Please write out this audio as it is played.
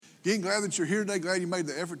Again, glad that you're here today. Glad you made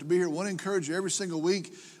the effort to be here. I want to encourage you every single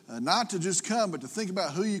week not to just come, but to think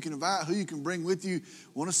about who you can invite, who you can bring with you.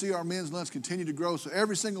 Want to see our men's lunch continue to grow. So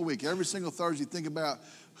every single week, every single Thursday, think about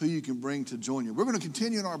who you can bring to join you. We're going to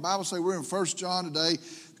continue in our Bible study. We're in 1 John today.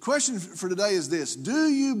 The question for today is this: do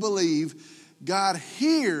you believe God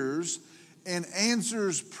hears and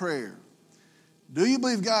answers prayer? Do you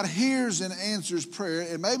believe God hears and answers prayer?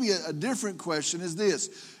 And maybe a different question is this: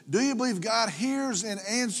 do you believe God hears and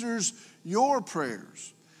answers your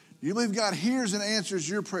prayers? Do you believe God hears and answers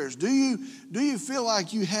your prayers? Do you feel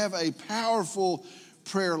like you have a powerful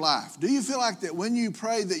prayer life? Do you feel like that when you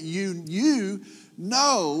pray that you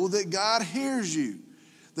know that God hears you?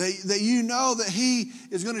 That you know that He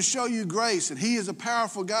is going to show you grace and He is a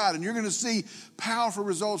powerful God and you're going to see powerful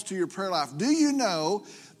results to your prayer life? Do you know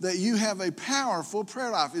that you have a powerful prayer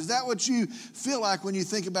life? Is that what you feel like when you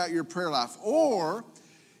think about your prayer life? Or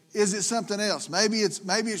is it something else? Maybe it's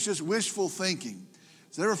just wishful thinking.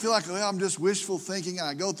 Does it ever feel like, well, I'm just wishful thinking and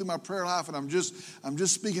I go through my prayer life and I'm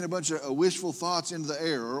just speaking a bunch of wishful thoughts into the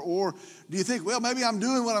air? Or do you think, well, maybe I'm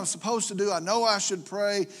doing what I'm supposed to do. I know I should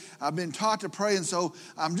pray. I've been taught to pray, and so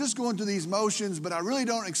I'm just going through these motions, but I really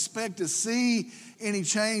don't expect to see any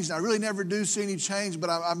change. And I really never do see any change, but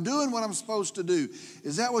I'm doing what I'm supposed to do.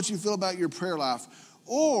 Is that what you feel about your prayer life?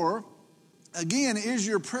 Or again, is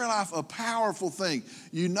your prayer life a powerful thing?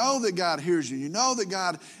 You know that God hears you. You know that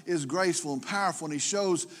God is graceful and powerful, and He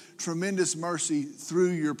shows tremendous mercy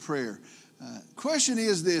through your prayer. Question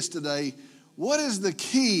is this today: what is the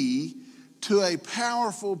key to a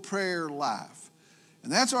powerful prayer life?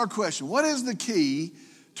 And that's our question. What is the key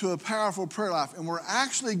to a powerful prayer life? And we're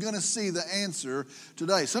actually going to see the answer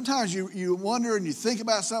today. Sometimes you wonder and you think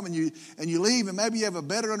about something and you leave and maybe you have a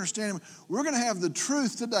better understanding. We're going to have the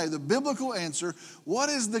truth today, the biblical answer. What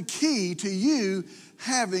is the key to you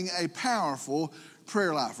having a powerful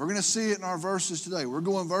prayer life? We're going to see it in our verses today. We're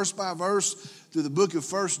going verse by verse through the book of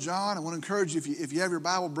 1 John. I want to encourage you, if you have your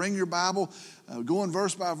Bible, bring your Bible. Going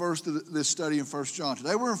verse by verse through this study in 1 John.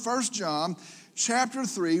 Today we're in 1 John chapter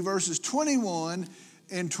 3, verses 21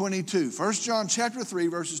 and 22. 1 John chapter 3,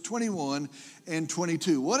 verses 21 and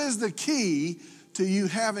 22. What is the key to you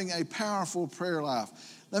having a powerful prayer life?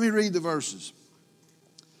 Let me read the verses.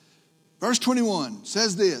 Verse 21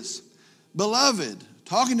 says this: Beloved,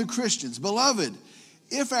 talking to Christians, beloved,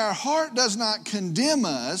 if our heart does not condemn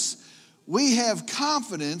us, we have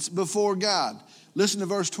confidence before God. Listen to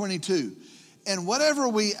verse 22. And whatever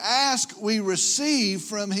we ask, we receive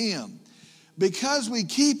from Him, because we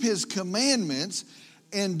keep His commandments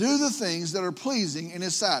and do the things that are pleasing in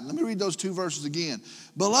His sight. Let me read those two verses again.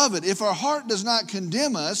 Beloved, if our heart does not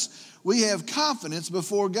condemn us, we have confidence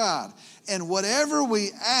before God. And whatever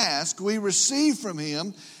we ask, we receive from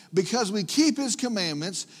Him, because we keep His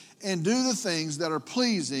commandments and do the things that are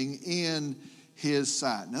pleasing in His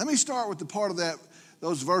sight. Now let me start with the part of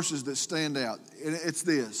those verses that stand out. It's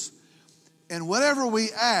this: and whatever we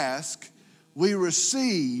ask, we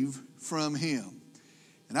receive from Him.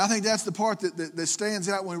 And I think that's the part that stands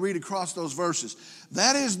out when we read across those verses.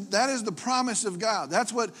 That is the promise of God.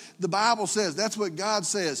 That's what the Bible says. That's what God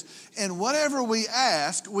says. And whatever we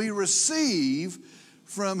ask, we receive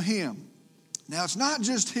from Him. Now, it's not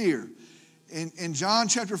just here. In John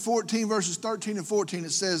chapter 14, verses 13 and 14,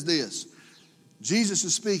 it says this. Jesus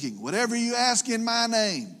is speaking. Whatever you ask in my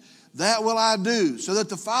name, that will I do, so that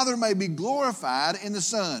the Father may be glorified in the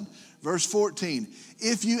Son. Verse 14,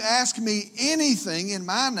 if you ask me anything in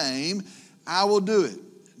my name, I will do it.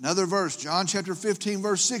 Another verse, John chapter 15,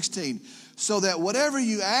 verse 16, so that whatever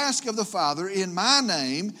you ask of the Father in my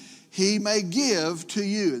name, He may give to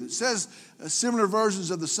you. It says similar versions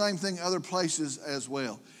of the same thing other places as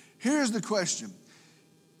well. Here's the question: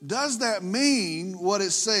 does that mean what it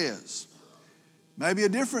says? Maybe a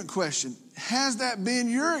different question: has that been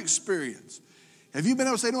your experience? Have you been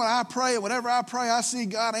able to say, you know what, I pray, and whatever I pray, I see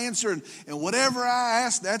God answer, and whatever I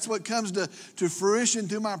ask, that's what comes to fruition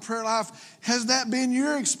through my prayer life? Has that been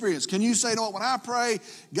your experience? Can you say, you know what, when I pray,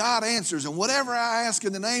 God answers, and whatever I ask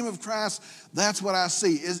in the name of Christ, that's what I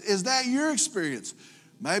see? Is that your experience?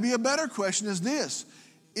 Maybe a better question is this: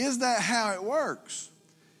 is that how it works?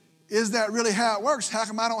 Is that really how it works? How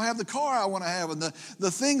come I don't have the car I want to have, and the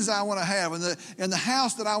things I want to have, and the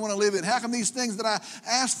house that I want to live in? How come these things that I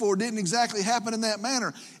asked for didn't exactly happen in that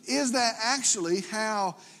manner? Is that actually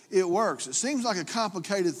how it works? It seems like a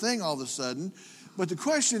complicated thing all of a sudden, but the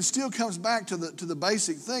question still comes back to the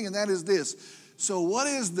basic thing, and that is this: so what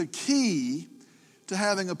is the key to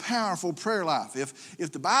having a powerful prayer life?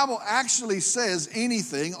 If the Bible actually says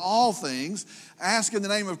anything, all things, ask in the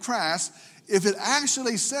name of Christ, if it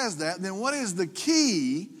actually says that, then what is the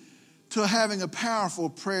key to having a powerful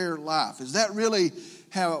prayer life? Is that really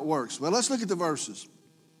how it works? Well, let's look at the verses.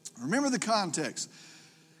 Remember the context.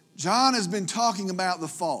 John has been talking about the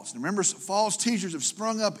false. Remember, false teachers have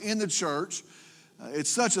sprung up in the church. It's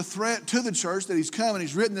such a threat to the church that he's come and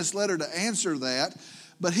he's written this letter to answer that.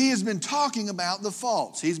 But he has been talking about the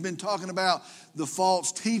false. He's been talking about the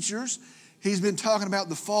false teachers. He's been talking about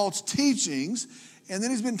the false teachings. And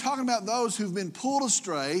then he's been talking about those who've been pulled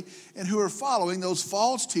astray and who are following those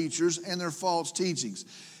false teachers and their false teachings.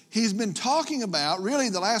 He's been talking about, really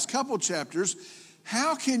the last couple chapters,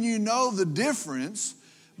 how can you know the difference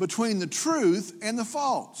between the truth and the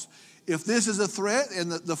false? If this is a threat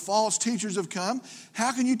and the false teachers have come,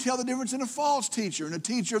 how can you tell the difference in a false teacher and a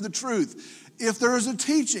teacher of the truth? If there is a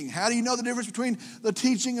teaching, how do you know the difference between the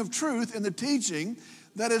teaching of truth and the teaching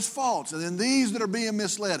that is false? And then these that are being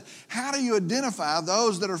misled, how do you identify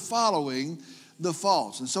those that are following the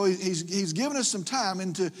false? And so he's given us some time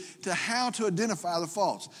into how to identify the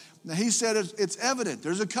false. Now he said it's evident.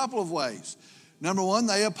 There's a couple of ways. Number one,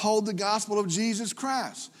 they uphold the gospel of Jesus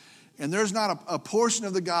Christ. And there's not a portion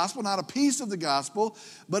of the gospel, not a piece of the gospel,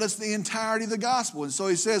 but it's the entirety of the gospel. And so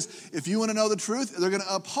he says, if you want to know the truth, they're going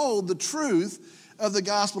to uphold the truth of the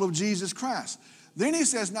gospel of Jesus Christ. Then he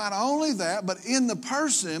says, not only that, but in the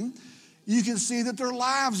person, you can see that their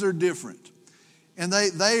lives are different. And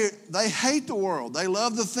they hate the world. They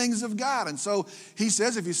love the things of God. And so he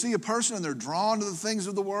says, if you see a person and they're drawn to the things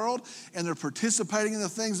of the world and they're participating in the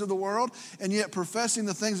things of the world and yet professing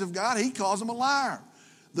the things of God, he calls them a liar.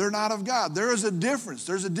 They're not of God. There is a difference.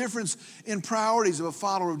 There's a difference in priorities of a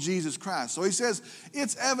follower of Jesus Christ. So he says,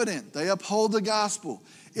 it's evident. They uphold the gospel.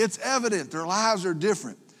 It's evident. Their lives are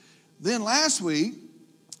different. Then last week,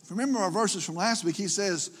 remember our verses from last week, he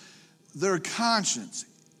says, their conscience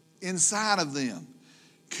inside of them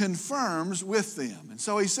confirms with them. And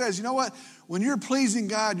so he says, you know what? When you're pleasing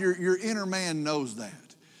God, your inner man knows that.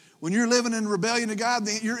 When you're living in rebellion to God,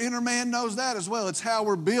 your inner man knows that as well. It's how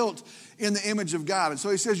we're built in the image of God. And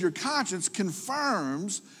so he says your conscience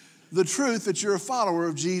confirms the truth that you're a follower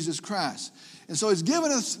of Jesus Christ. And so he's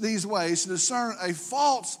given us these ways to discern a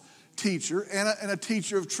false teacher and a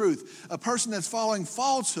teacher of truth. A person that's following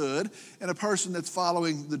falsehood and a person that's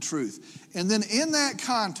following the truth. And then in that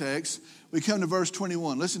context, we come to verse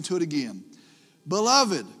 21. Listen to it again.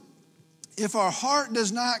 Beloved, if our heart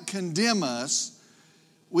does not condemn us,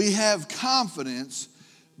 we have confidence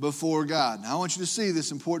before God. Now I want you to see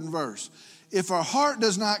this important verse. If our heart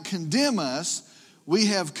does not condemn us, we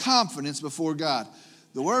have confidence before God.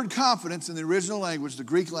 The word confidence in the original language, the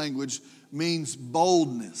Greek language, means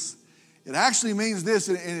boldness. It actually means this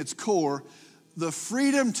in its core, the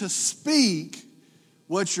freedom to speak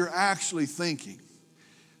what you're actually thinking.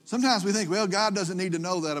 Sometimes we think, well, God doesn't need to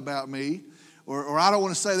know that about me, or I don't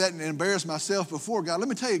want to say that and embarrass myself before God. Let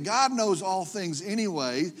me tell you, God knows all things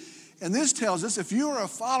anyway. And this tells us if you are a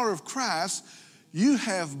follower of Christ, you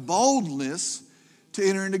have boldness to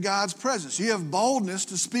enter into God's presence. You have boldness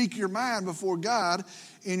to speak your mind before God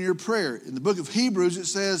in your prayer. In the book of Hebrews, it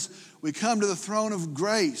says, we come to the throne of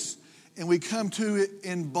grace and we come to it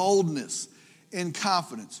in boldness, in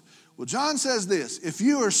confidence. Well, John says this, if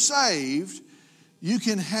you are saved, you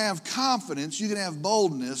can have confidence, you can have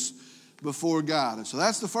boldness before God. And so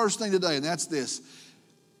that's the first thing today, and that's this.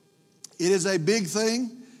 It is a big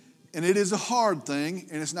thing, and it is a hard thing,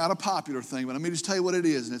 and it's not a popular thing, but let me just tell you what it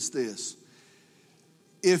is, and it's this.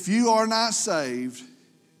 If you are not saved,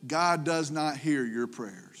 God does not hear your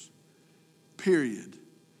prayers. Period.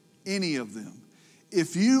 Any of them.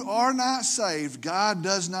 If you are not saved, God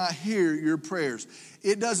does not hear your prayers.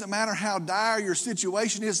 It doesn't matter how dire your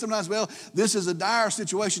situation is. Sometimes, well, this is a dire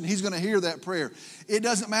situation. He's going to hear that prayer. It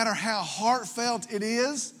doesn't matter how heartfelt it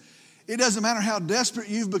is. It doesn't matter how desperate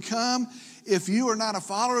you've become. If you are not a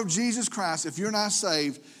follower of Jesus Christ, if you're not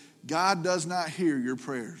saved, God does not hear your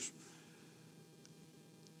prayers.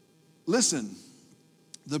 Listen,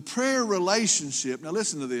 the prayer relationship, now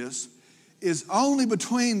listen to this, is only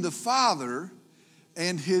between the Father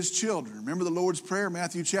and His children. Remember the Lord's Prayer,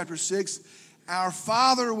 Matthew chapter 6? Our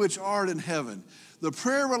Father which art in heaven. The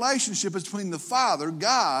prayer relationship is between the Father,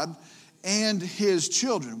 God, and His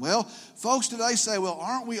children. Well, folks today say, well,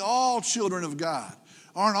 aren't we all children of God?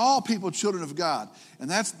 Aren't all people children of God? And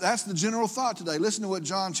that's the general thought today. Listen to what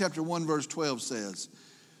John chapter 1 verse 12 says.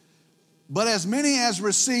 But as many as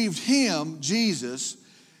received Him, Jesus,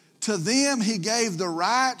 to them He gave the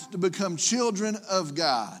right to become children of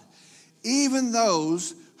God, even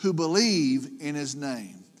those who believe in His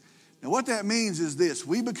name. Now what that means is this.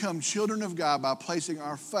 We become children of God by placing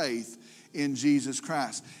our faith in Jesus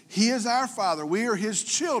Christ. He is our Father. We are His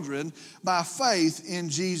children by faith in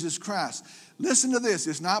Jesus Christ. Listen to this.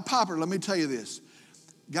 It's not popular. Let me tell you this.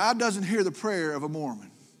 God doesn't hear the prayer of a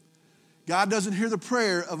Mormon. God doesn't hear the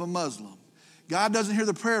prayer of a Muslim. God doesn't hear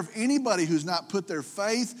the prayer of anybody who's not put their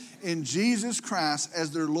faith in Jesus Christ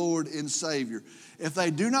as their Lord and Savior. If they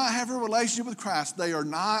do not have a relationship with Christ, they are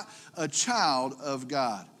not a child of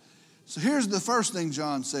God. So here's the first thing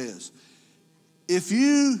John says. If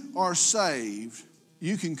you are saved,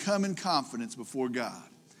 you can come in confidence before God.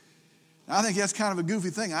 Now, I think that's kind of a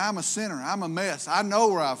goofy thing. I'm a sinner. I'm a mess. I know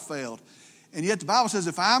where I've failed. And yet the Bible says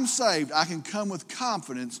if I'm saved, I can come with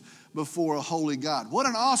confidence before a holy God. What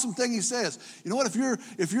an awesome thing he says. You know what?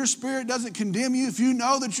 If your spirit doesn't condemn you, if you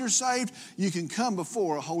know that you're saved, you can come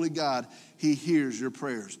before a holy God. He hears your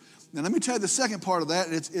prayers. Now let me tell you the second part of that.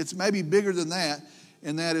 It's maybe bigger than that,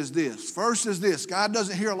 and that is this. First is this. God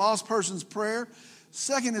doesn't hear a lost person's prayer.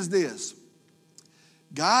 Second is this.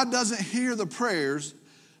 God doesn't hear the prayers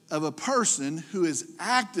of a person who is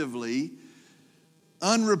actively,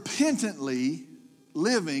 unrepentantly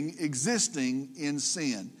living, existing in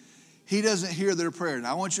sin. He doesn't hear their prayer.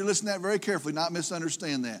 Now, I want you to listen to that very carefully, not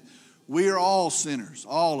misunderstand that. We are all sinners,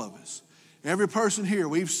 all of us. Every person here,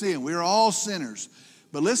 we've sinned. We are all sinners.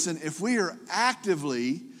 But listen, if we are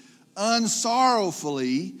actively,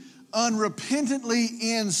 unsorrowfully, unrepentantly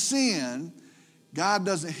in sin, God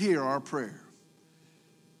doesn't hear our prayer.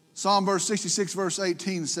 Psalm verse 66, verse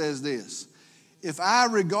 18 says this. If I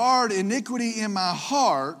regard iniquity in my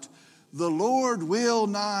heart, the Lord will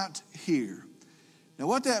not hear. Now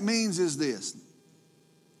what that means is this.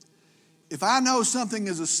 If I know something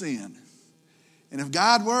is a sin, and if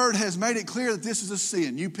God's word has made it clear that this is a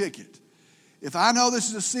sin, you pick it. If I know this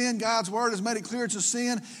is a sin, God's word has made it clear it's a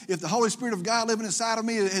sin. If the Holy Spirit of God living inside of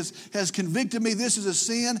me has convicted me this is a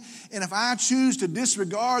sin, and if I choose to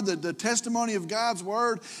disregard the testimony of God's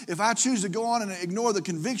word, if I choose to go on and ignore the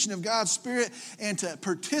conviction of God's Spirit and to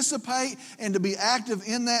participate and to be active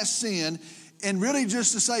in that sin, and really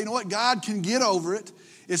just to say, you know what, God can get over it.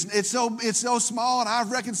 It's so small and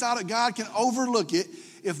I've reconciled it, God can overlook it.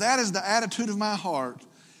 If that is the attitude of my heart,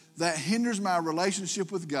 that hinders my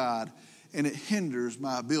relationship with God, and it hinders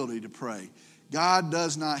my ability to pray. God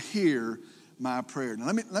does not hear my prayer.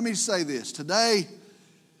 Now let me say this. Today,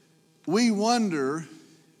 we wonder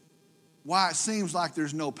why it seems like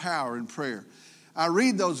there's no power in prayer. I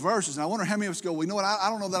read those verses and I wonder how many of us go, well, you know what, I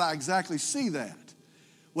don't know that I exactly see that.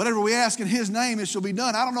 Whatever we ask in His name, it shall be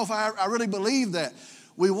done. I don't know if I really believe that.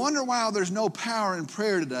 We wonder why there's no power in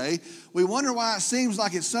prayer today. We wonder why it seems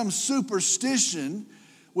like it's some superstition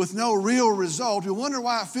with no real result. We wonder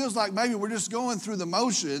why it feels like maybe we're just going through the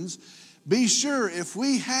motions. Be sure if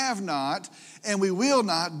we have not and we will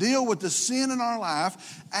not deal with the sin in our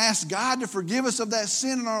life, ask God to forgive us of that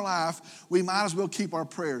sin in our life, we might as well keep our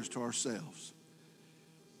prayers to ourselves.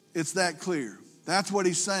 It's that clear. That's what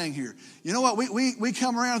he's saying here. You know what? We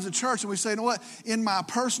come around as a church and we say, you know what? In my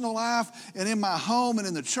personal life and in my home and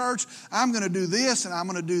in the church, I'm going to do this and I'm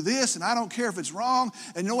going to do this and I don't care if it's wrong.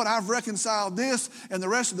 And you know what? I've reconciled this and the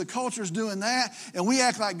rest of the culture is doing that. And we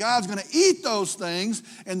act like God's going to eat those things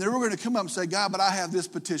and then we're going to come up and say, God, but I have this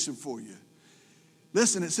petition for you.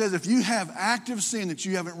 Listen, it says if you have active sin that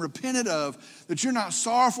you haven't repented of, that you're not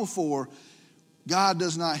sorrowful for, God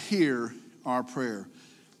does not hear our prayer.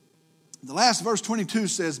 The last verse 22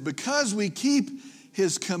 says, because we keep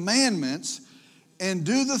His commandments and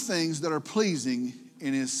do the things that are pleasing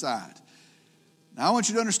in His sight. Now, I want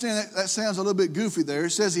you to understand that sounds a little bit goofy there.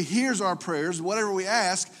 It says He hears our prayers, whatever we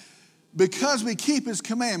ask, because we keep His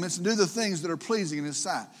commandments and do the things that are pleasing in His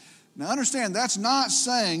sight. Now, understand, that's not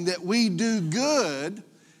saying that we do good,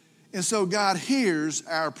 and so God hears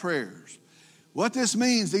our prayers. What this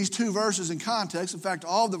means, these two verses in context, in fact,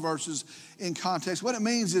 all the verses in context, what it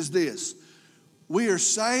means is this. We are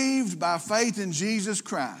saved by faith in Jesus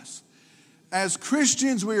Christ. As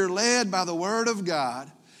Christians, we are led by the Word of God.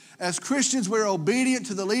 As Christians, we're obedient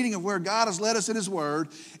to the leading of where God has led us in His Word,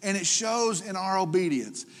 and it shows in our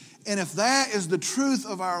obedience. And if that is the truth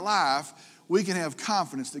of our life, we can have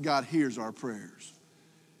confidence that God hears our prayers.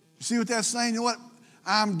 You see what that's saying? You know what?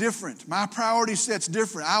 I'm different. My priority set's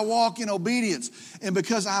different. I walk in obedience. And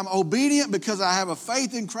because I'm obedient, because I have a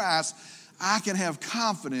faith in Christ, I can have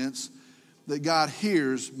confidence that God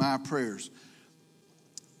hears my prayers.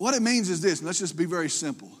 What it means is this, and let's just be very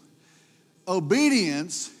simple.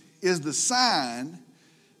 Obedience is the sign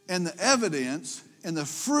and the evidence and the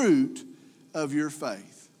fruit of your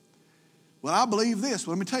faith. Well, I believe this.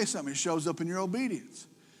 Well, let me tell you something. It shows up in your obedience.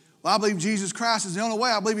 Well, I believe Jesus Christ is the only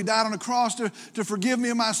way. I believe He died on the cross to forgive me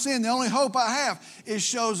of my sin. The only hope I have, it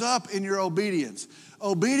shows up in your obedience.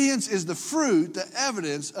 Obedience is the fruit, the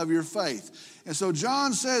evidence of your faith. And so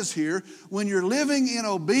John says here, when you're living in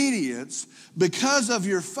obedience, because of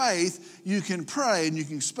your faith, you can pray and you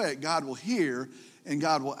can expect God will hear and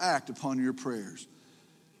God will act upon your prayers.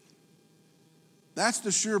 That's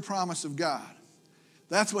the sure promise of God.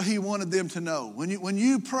 That's what He wanted them to know. When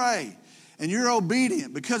you pray and you're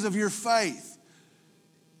obedient because of your faith,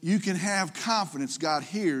 you can have confidence God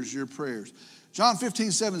hears your prayers. John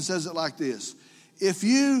 15:7 says it like this. If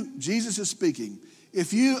you, Jesus is speaking,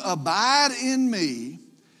 if you abide in me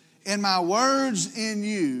and my words in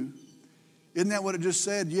you, isn't that what it just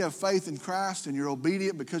said? You have faith in Christ and you're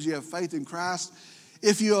obedient because you have faith in Christ.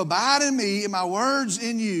 If you abide in me and my words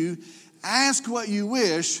in you, ask what you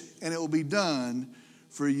wish and it will be done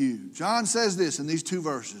for you. John says this in these two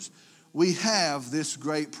verses. We have this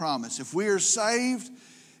great promise. If we are saved,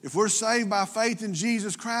 if we're saved by faith in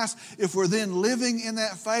Jesus Christ, if we're then living in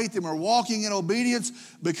that faith and we're walking in obedience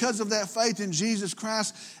because of that faith in Jesus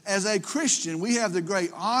Christ, as a Christian, we have the great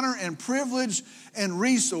honor and privilege and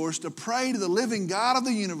resource to pray to the living God of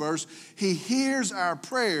the universe. He hears our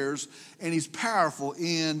prayers and He's powerful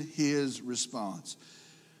in His response.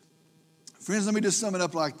 Friends, let me just sum it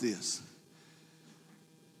up like this.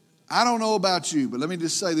 I don't know about you, but let me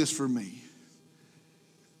just say this for me.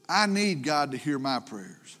 I need God to hear my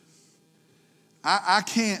prayers. I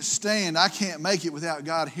can't make it without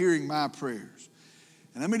God hearing my prayers.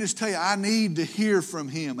 And let me just tell you, I need to hear from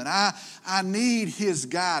Him. And I need His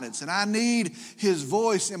guidance. And I need His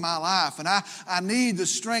voice in my life. And I need the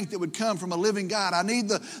strength that would come from a living God. I need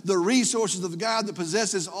the resources of the God that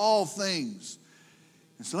possesses all things.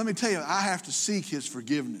 And so let me tell you, I have to seek His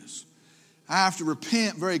forgiveness. I have to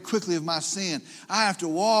repent very quickly of my sin. I have to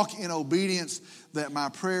walk in obedience that my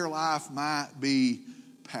prayer life might be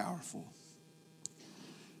powerful.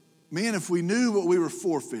 Men, if we knew what we were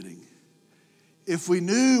forfeiting, if we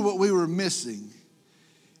knew what we were missing,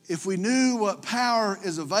 if we knew what power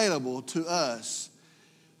is available to us,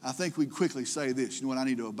 I think we'd quickly say this. You know what? I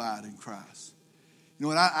need to abide in Christ. You know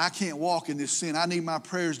what? I can't walk in this sin. I need my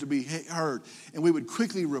prayers to be heard. And we would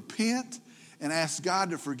quickly repent and ask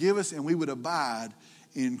God to forgive us, and we would abide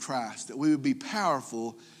in Christ, that we would be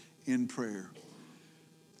powerful in prayer.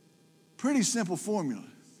 Pretty simple formula.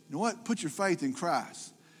 You know what? Put your faith in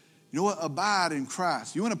Christ. You know what? Abide in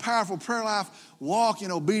Christ. You want a powerful prayer life? Walk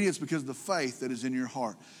in obedience because of the faith that is in your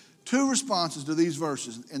heart. Two responses to these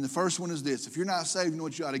verses, and the first one is this. If you're not saved, you know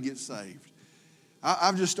what? You ought to get saved.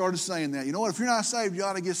 I've just started saying that. You know what? If you're not saved, you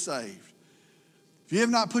ought to get saved. If you have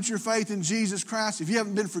not put your faith in Jesus Christ, if you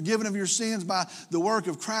haven't been forgiven of your sins by the work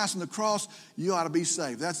of Christ on the cross, you ought to be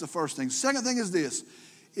saved. That's the first thing. Second thing is this.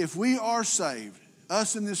 If we are saved,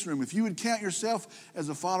 us in this room, if you would count yourself as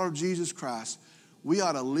a follower of Jesus Christ, we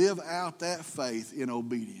ought to live out that faith in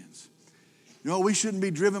obedience. You know, we shouldn't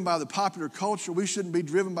be driven by the popular culture. We shouldn't be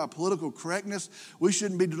driven by political correctness. We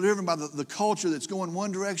shouldn't be driven by the culture that's going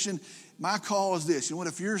one direction. My call is this. You know what?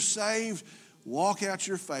 If you're saved, walk out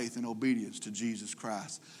your faith in obedience to Jesus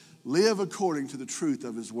Christ. Live according to the truth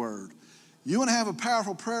of His Word. You want to have a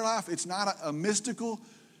powerful prayer life? It's not a mystical,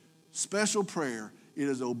 special prayer. It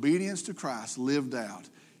is obedience to Christ lived out.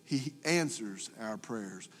 He answers our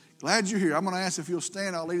prayers. Glad you're here. I'm going to ask if you'll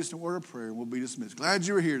stand. I'll lead us in a word of prayer and we'll be dismissed. Glad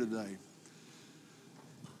you were here today.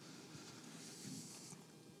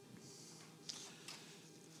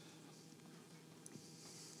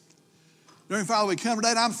 Dear Father, we come today,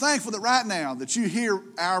 and I'm thankful that right now that you hear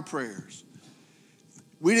our prayers.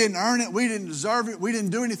 We didn't earn it. We didn't deserve it. We didn't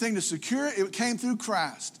do anything to secure it. It came through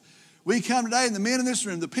Christ. We come today, and the men in this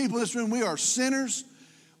room, the people in this room, we are sinners.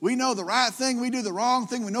 We know the right thing. We do the wrong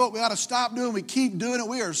thing. We know what we ought to stop doing. We keep doing it.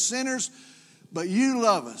 We are sinners. But you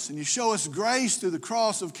love us, and you show us grace through the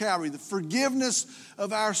cross of Calvary, the forgiveness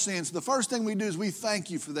of our sins. The first thing we do is we thank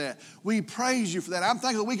you for that. We praise you for that. I'm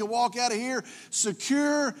thankful that we can walk out of here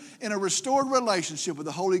secure in a restored relationship with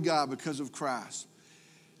the Holy God because of Christ.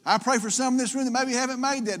 I pray for some in this room that maybe haven't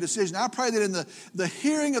made that decision. I pray that in the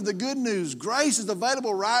hearing of the good news, grace is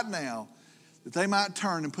available right now, that they might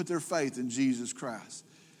turn and put their faith in Jesus Christ.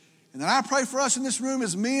 And then I pray for us in this room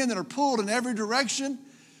as men that are pulled in every direction,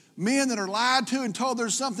 men that are lied to and told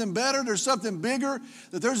there's something better, there's something bigger,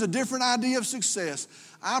 that there's a different idea of success.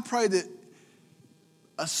 I pray that,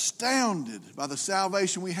 astounded by the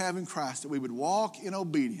salvation we have in Christ, that we would walk in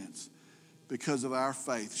obedience because of our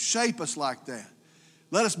faith. Shape us like that.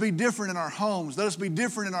 Let us be different in our homes. Let us be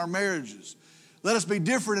different in our marriages. Let us be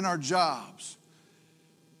different in our jobs.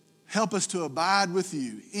 Help us to abide with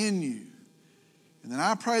you, in you. And then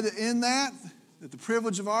I pray that in that, that the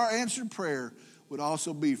privilege of our answered prayer would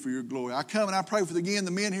also be for your glory. I come and I pray for, again,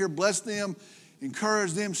 the men here. Bless them,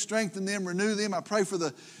 encourage them, strengthen them, renew them. I pray for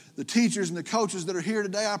the teachers and the coaches that are here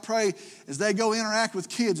today. I pray as they go interact with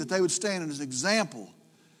kids that they would stand as an example.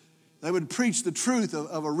 They would preach the truth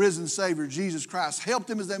of a risen Savior, Jesus Christ. Help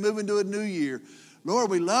them as they move into a new year.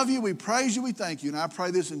 Lord, we love you, we praise you, we thank you. And I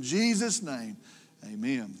pray this in Jesus' name.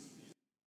 Amen.